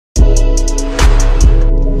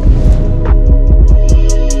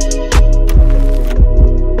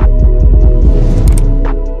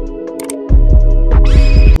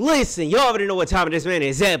Listen, y'all already know what time it is, man.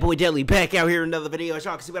 It's that boy DELI back out here in another video.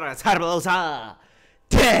 Y'all can see what I title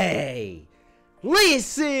today.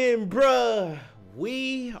 Listen, bruh.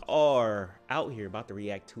 We are out here about to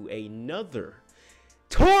react to another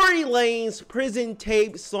Tory Lanez prison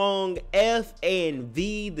tape song F and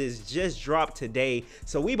V. This just dropped today.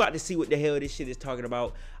 So we about to see what the hell this shit is talking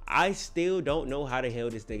about. I still don't know how the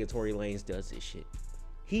hell this nigga Tory Lanez does this shit.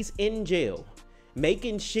 He's in jail,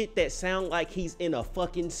 making shit that sound like he's in a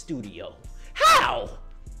fucking studio. How?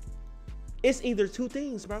 It's either two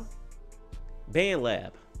things, bro. Band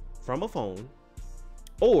lab from a phone,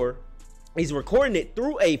 or he's recording it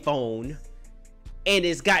through a phone and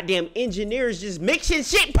his goddamn engineers just mixing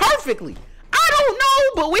shit perfectly. I don't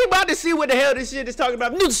know, but we about to see what the hell this shit is talking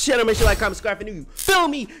about. New channel, make sure you like, comment, subscribe, and you feel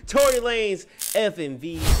me? Tory Lanez F and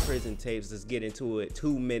V prison tapes. Let's get into it.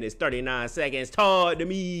 2 minutes, 39 seconds. Talk to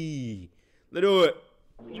me. Let's do it.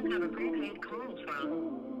 You have a prepaid call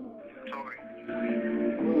from Tory.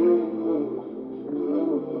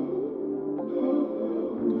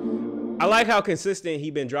 I like how consistent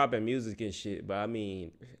he been dropping music and shit, but I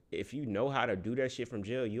mean, if you know how to do that shit from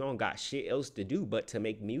jail, you don't got shit else to do but to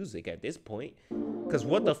make music at this point. Cause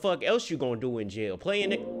what the fuck else you gonna do in jail?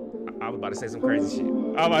 Playing it? I was about to say some crazy shit.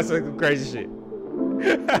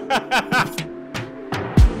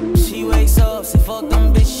 She wakes up, say fuck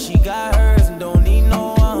them bitch, she got hers and don't need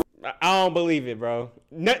no one. I don't believe it, bro.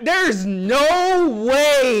 No, there's no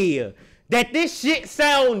way that this shit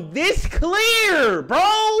sound this clear, bro.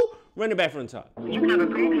 Run it back from the top. You have a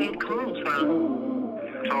prepaid call from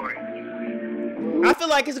Tory. I feel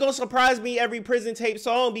like it's gonna surprise me every prison tape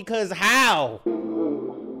song because how?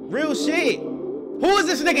 Real shit. Who is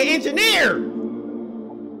this nigga engineer?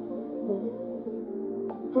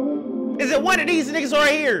 Is it one of these niggas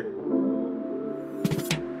right here?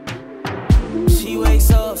 She wakes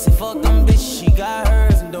up, say fuck them bitch, she got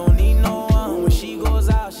hers and don't need no one. When she goes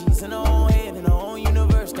out, she's in her own head, in her own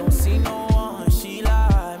universe, don't see no one. She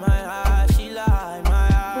lie, my eye, she lie, my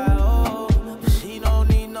eye, oh. She don't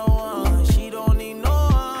need no one, she don't need no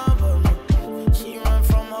one but me. She run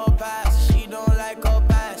from her past, she don't like her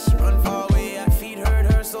past. She run far away, I feet hurt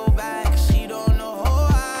her so bad. She don't know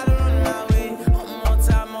how to run my way. One more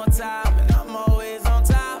time, and I'm always on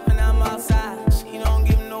top, and I'm outside. She don't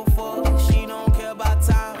give no fuck, she don't care about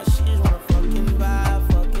time. She just wanna fucking vibe,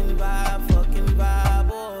 oh. She wanna fucking vibe,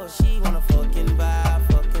 oh. She just wanna fucking vibe,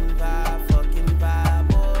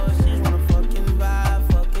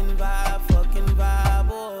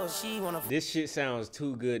 oh. She wanna. This shit sounds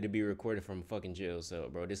too good to be recorded from a fucking jail cell,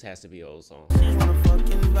 bro. This has to be an old song. She just wanna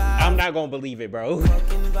fucking vibe. I'm not gonna believe it, bro.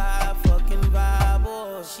 Fucking vibe,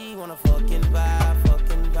 oh. She wanna fucking vibe, oh. She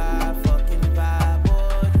just wanna fucking vibe,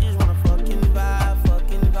 oh. She wanna fucking vibe,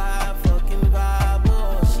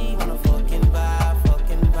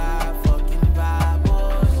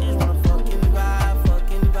 oh. She just wanna fucking vibe,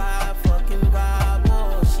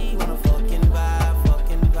 oh. She wanna fucking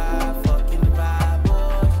vibe,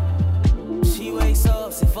 oh. She wakes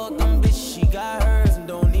up, say fuck them bitch, she got hers and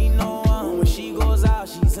don't need no one. When she goes out,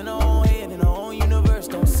 she's in her own head, in her own universe,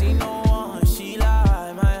 don't see no one. She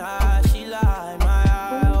lie, my eye, she lie, my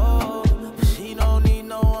eye, oh. She don't need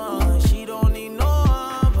no one, she don't need no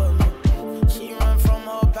one but me. She run from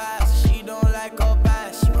her past, she don't like her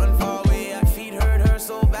past. She run far away, I feet hurt her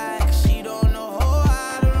so bad. She don't know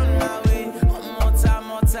how to run my way. One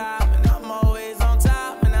more time, and I'm always on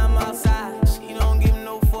top, and I'm outside. She don't give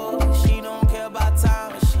no fuck, she don't care about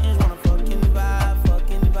time. She just wanna fucking vibe, oh.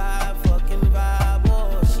 She wanna fucking vibe,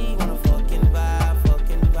 oh. She just wanna fucking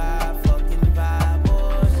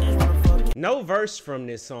No verse from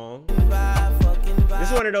this song. vibe, This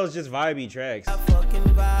is one of those just vibey tracks. fucking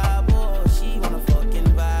vibe, oh. She wanna fucking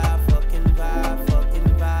vibe, oh.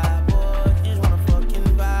 She just wanna fucking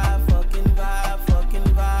vibe, oh. She wanna fucking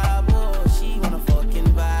vibe, oh. She just wanna fucking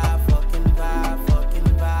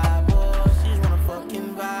vibe,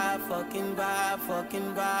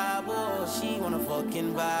 oh. She wanna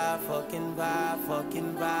fucking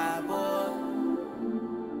vibe, oh.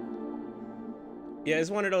 Yeah,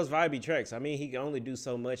 it's one of those vibey tracks. I mean, he can only do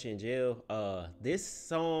so much in jail. This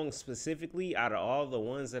song specifically, out of all the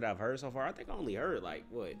ones that I've heard so far, I think I only heard like,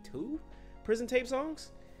 what, 2 prison tape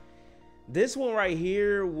songs? This one right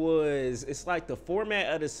here was, it's like the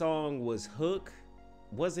format of the song was hook,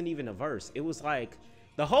 wasn't even a verse. It was like,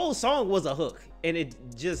 the whole song was a hook and it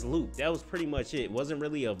just looped. That was pretty much it. Wasn't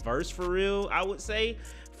really a verse for real, I would say,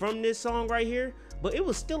 from this song right here, but it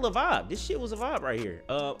was still a vibe. This shit was a vibe right here.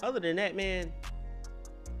 Other than that, man,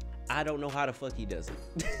 I don't know how the fuck he does it.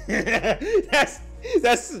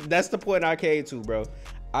 that's the point I came to, bro.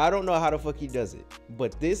 I don't know how the fuck he does it.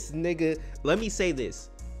 But this nigga, let me say this.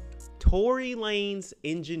 Tory Lanez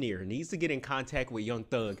engineer needs to get in contact with Young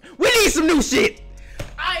Thug. We need some new shit.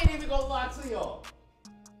 I ain't even gonna lie to y'all.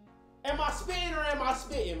 Am I spitting or am I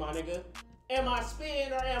spitting, my nigga? Am I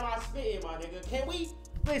spitting or am I spitting, my nigga? Can we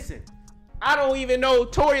listen? I don't even know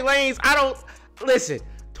Tory Lanez.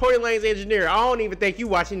 Tory Lanez engineer. I don't even think you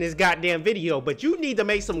watching this goddamn video, but you need to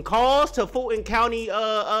make some calls to Fulton County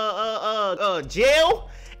jail,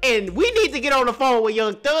 and we need to get on the phone with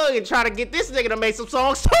Young Thug and try to get this nigga to make some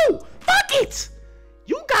songs too. Fuck it.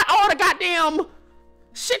 You got all the goddamn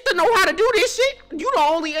shit to know how to do this shit. You the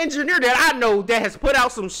only engineer that I know that has put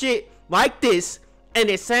out some shit like this and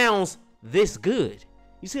it sounds this good.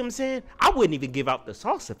 You see what I'm saying? I wouldn't even give out the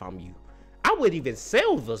sauce if I'm you. I wouldn't even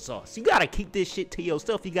sell the sauce. You gotta keep this shit to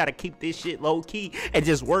yourself. You gotta keep this shit low key and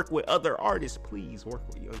just work with other artists. Please work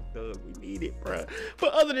with Young Thug. We need it, bruh.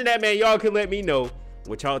 But other than that, man, y'all can let me know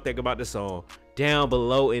what y'all think about the song down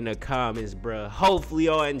below in the comments, bruh. Hopefully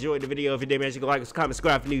y'all enjoyed the video. If you did, man, you can like, comment,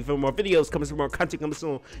 subscribe if you need for more videos coming, some more content coming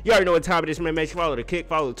soon. You already know what time it is, man. Make sure you follow the Kick,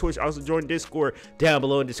 follow the Twitch, also join Discord down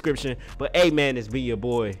below in the description. But hey, man, it's been your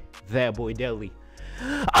boy, that boy DELI.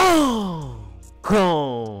 Oh, come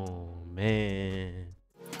on, man.